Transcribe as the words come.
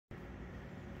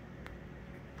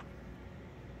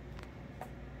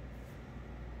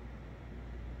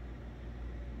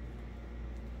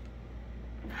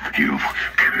You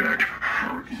can't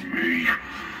hurt me.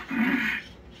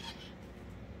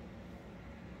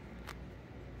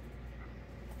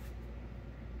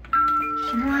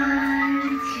 One,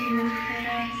 two,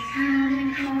 Freddy's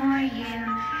coming for you.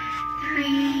 3,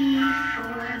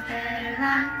 4, better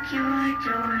lock your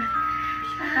door.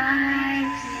 5,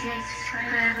 6,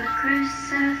 grab a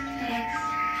crucifix.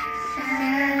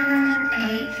 7,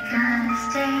 8, gonna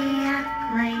stay up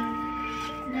late.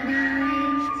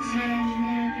 9, 10,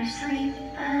 never sleep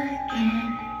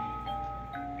again.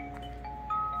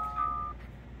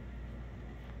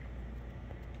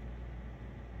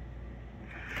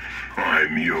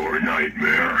 I'm your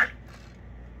nightmare.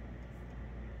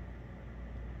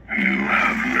 You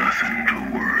have nothing to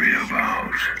worry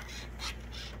about.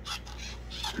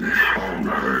 This won't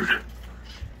hurt.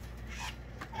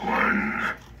 One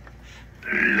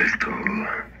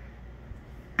little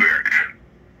bit.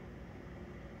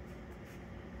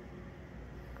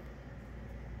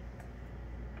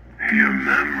 Your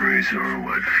memories are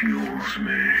what fuels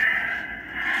me.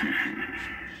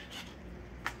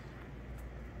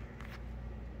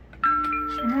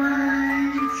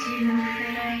 One, two,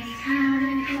 Freddy's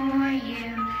coming for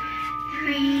you.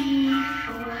 3,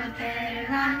 4, better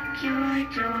lock your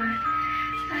door.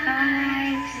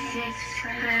 5, 6,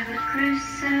 grab a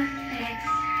crucifix.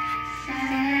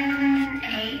 7,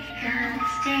 8, gonna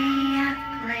stay up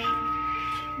late.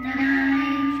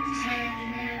 9, 10,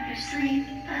 never sleep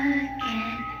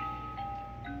again.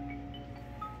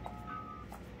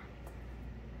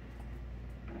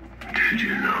 Did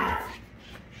you know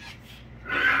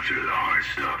that after the heart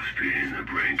stops beating, the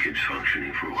brain keeps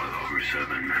functioning for well over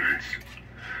 7 minutes?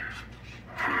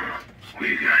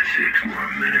 We got 6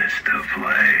 more minutes to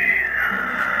play.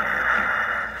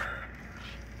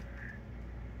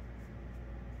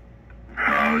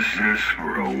 How's this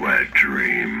for a wet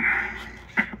dream?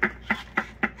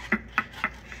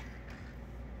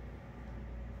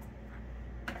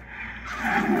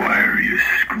 Why are you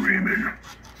screaming?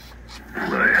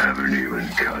 I haven't even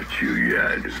cut you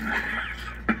yet.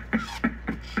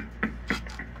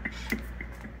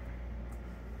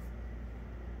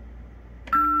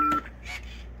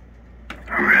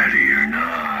 Ready or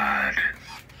not,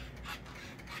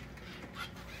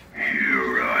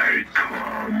 here I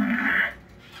come.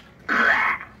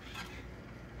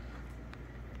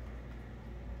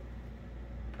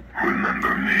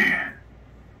 Remember me?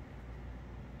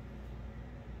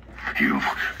 You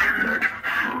can't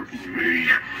hurt me.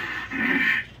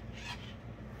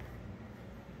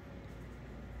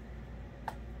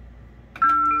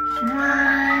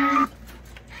 One.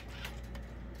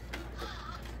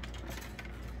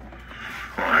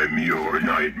 I'm your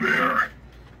nightmare.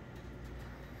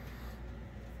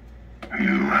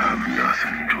 You have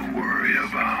nothing to worry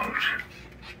about.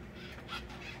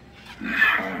 This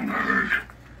won't hurt.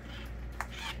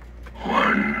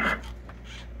 One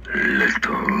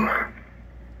little